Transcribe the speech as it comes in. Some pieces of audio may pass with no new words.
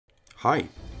Hi,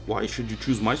 why should you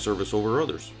choose my service over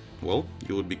others? Well,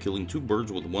 you would be killing two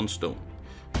birds with one stone.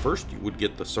 First, you would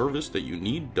get the service that you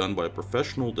need done by a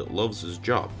professional that loves his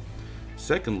job.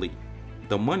 Secondly,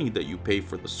 the money that you pay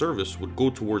for the service would go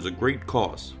towards a great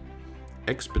cause,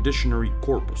 Expeditionary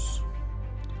Corpus.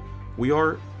 We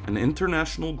are an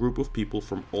international group of people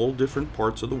from all different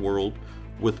parts of the world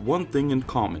with one thing in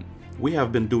common. We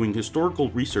have been doing historical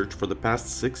research for the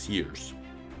past 6 years.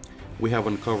 We have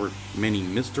uncovered many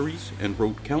mysteries and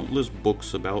wrote countless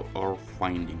books about our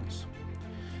findings.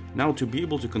 Now, to be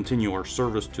able to continue our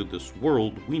service to this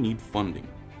world, we need funding.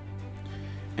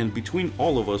 And between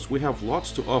all of us, we have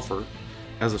lots to offer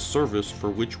as a service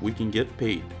for which we can get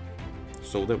paid,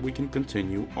 so that we can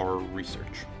continue our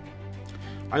research.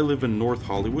 I live in North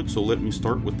Hollywood, so let me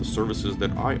start with the services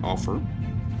that I offer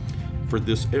for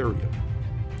this area.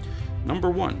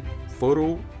 Number 1,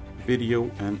 photo,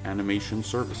 video, and animation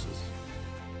services.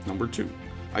 Number 2,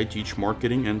 I teach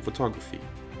marketing and photography.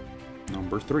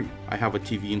 Number 3, I have a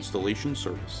TV installation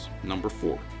service. Number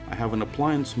 4, I have an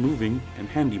appliance moving and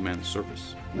handyman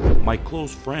service. My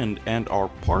close friend and our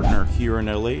partner here in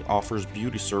LA offers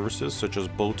beauty services such as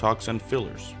Botox and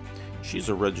fillers. She's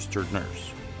a registered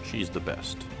nurse. She's the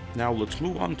best. Now let's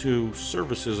move on to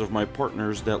services of my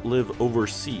partners that live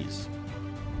overseas.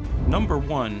 Number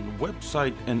 1,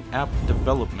 website and app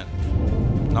development.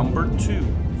 Number 2,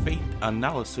 fate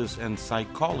analysis and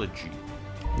psychology.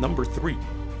 Number 3,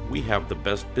 we have the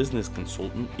best business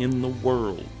consultant in the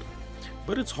world.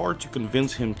 But it's hard to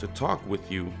convince him to talk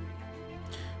with you.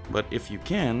 But if you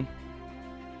can,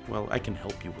 well, I can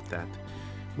help you with that.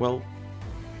 Well,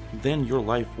 then your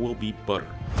life will be butter.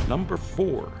 Number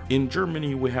 4, in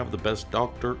Germany we have the best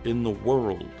doctor in the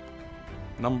world.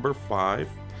 Number 5,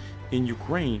 in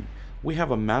Ukraine we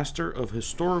have a master of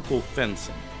historical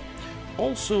fencing.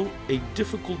 Also a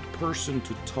difficult person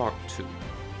to talk to.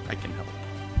 I can help.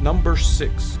 Number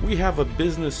 6, we have a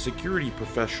business security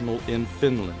professional in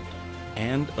Finland.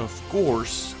 And of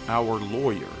course, our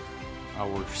lawyer,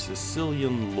 our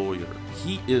Sicilian lawyer.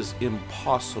 He is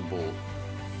impossible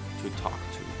to talk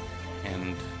to.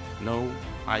 And no,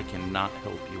 I cannot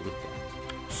help you with that.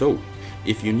 So,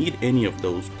 if you need any of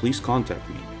those, please contact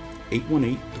me,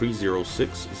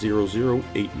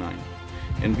 818-306-0089.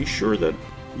 And be sure that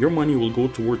your money will go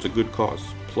towards a good cause,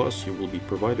 plus you will be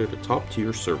provided a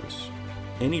top-tier service.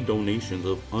 Any donations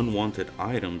of unwanted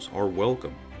items are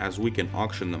welcome, as we can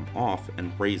auction them off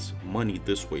and raise money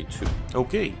this way too.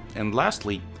 Okay, and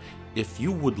lastly, if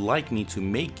you would like me to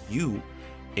make you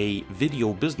a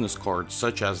video business card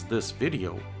such as this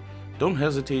video, don't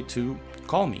hesitate to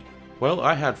call me. Well,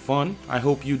 I had fun, I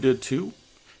hope you did too,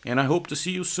 and I hope to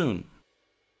see you soon.